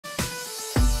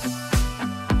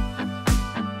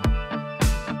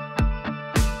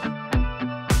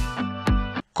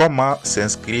comment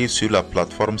s'inscrire sur la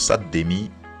plateforme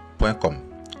satdemi.com.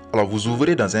 Alors vous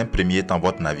ouvrez dans un premier temps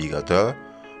votre navigateur.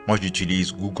 Moi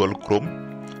j'utilise Google Chrome.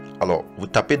 Alors vous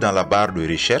tapez dans la barre de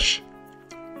recherche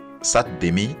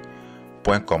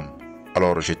satdemi.com.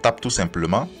 Alors je tape tout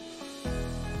simplement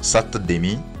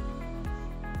satdemi.com.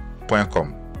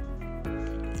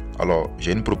 Alors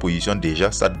j'ai une proposition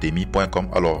déjà, satdemi.com.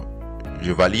 Alors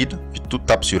je valide, je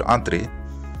tape sur entrée.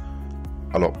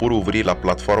 Alors pour ouvrir la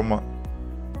plateforme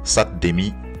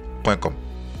satdemi.com.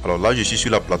 Alors là je suis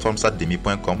sur la plateforme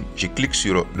satdemi.com. Je clique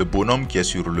sur le bonhomme qui est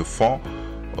sur le fond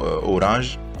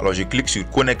orange. Alors je clique sur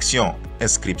connexion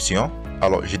inscription.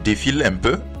 Alors je défile un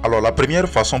peu. Alors la première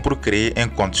façon pour créer un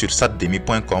compte sur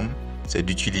satdemi.com, c'est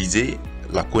d'utiliser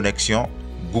la connexion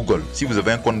Google. Si vous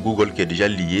avez un compte Google qui est déjà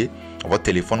lié à votre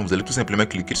téléphone, vous allez tout simplement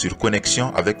cliquer sur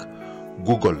connexion avec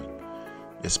Google.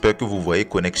 J'espère que vous voyez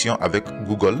connexion avec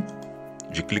Google.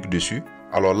 Je clique dessus.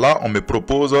 Alors là, on me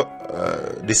propose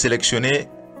de sélectionner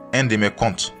un de mes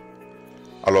comptes.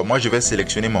 Alors moi, je vais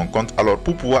sélectionner mon compte. Alors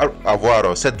pour pouvoir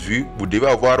avoir cette vue, vous devez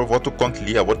avoir votre compte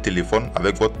lié à votre téléphone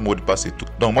avec votre mot de passe et tout.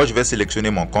 Donc moi, je vais sélectionner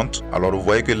mon compte. Alors vous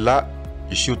voyez que là,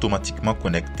 je suis automatiquement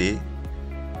connecté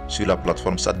sur la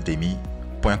plateforme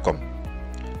satdemi.com.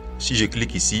 Si je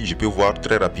clique ici, je peux voir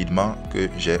très rapidement que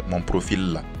j'ai mon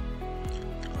profil là.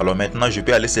 Alors maintenant, je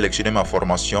peux aller sélectionner ma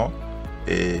formation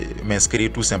et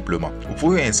m'inscrire tout simplement. Vous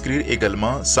pouvez inscrire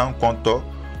également sans compte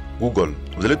Google.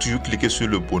 Vous allez toujours cliquer sur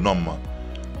le bonhomme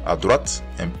à droite,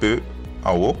 un peu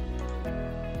en haut.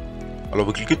 Alors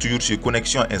vous cliquez toujours sur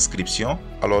connexion inscription.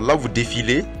 Alors là, vous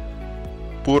défilez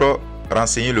pour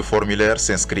renseigner le formulaire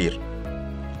s'inscrire.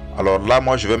 Alors là,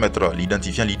 moi, je vais mettre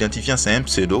l'identifiant. L'identifiant, c'est un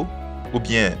pseudo ou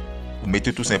bien vous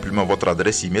mettez tout simplement votre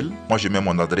adresse email. Moi, je mets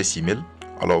mon adresse email.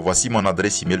 Alors voici mon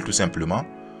adresse email tout simplement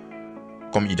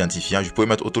comme identifiant. Je peux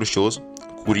mettre autre chose.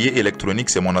 Courrier électronique,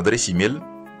 c'est mon adresse email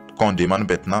qu'on demande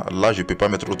maintenant. Là, je ne peux pas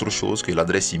mettre autre chose que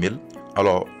l'adresse email.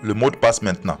 Alors, le mot de passe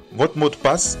maintenant. Votre mot de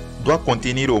passe doit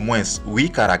contenir au moins 8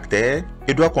 caractères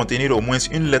et doit contenir au moins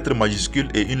une lettre majuscule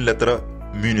et une lettre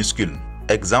minuscule.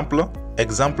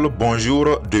 Exemple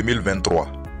bonjour 2023.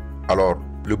 Alors,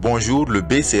 le bonjour, le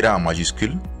B sera en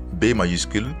majuscule. B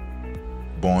majuscule.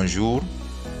 Bonjour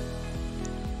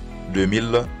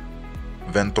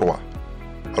 2023.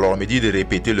 Alors on me dit de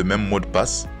répéter le même mot de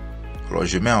passe. Alors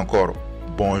je mets encore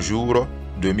bonjour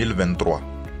 2023.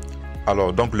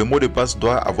 Alors donc le mot de passe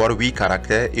doit avoir 8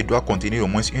 caractères et doit contenir au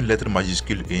moins une lettre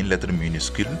majuscule et une lettre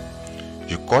minuscule.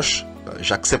 Je coche,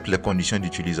 j'accepte les conditions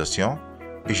d'utilisation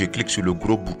et je clique sur le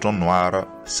gros bouton noir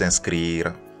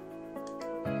s'inscrire.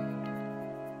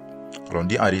 Alors on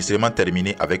dit enregistrement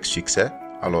terminé avec succès.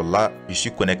 Alors là, je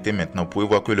suis connecté maintenant. Vous pouvez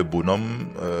voir que le bonhomme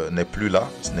n'est plus là.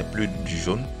 Ce n'est plus du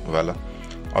jaune. Voilà.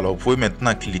 Alors, vous pouvez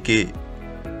maintenant cliquer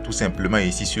tout simplement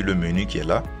ici sur le menu qui est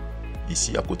là.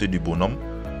 Ici, à côté du bonhomme.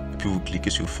 Et puis, vous cliquez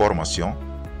sur formation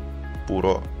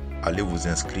pour aller vous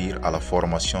inscrire à la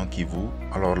formation qui vous...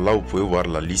 Alors là, vous pouvez voir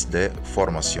la liste des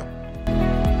formations.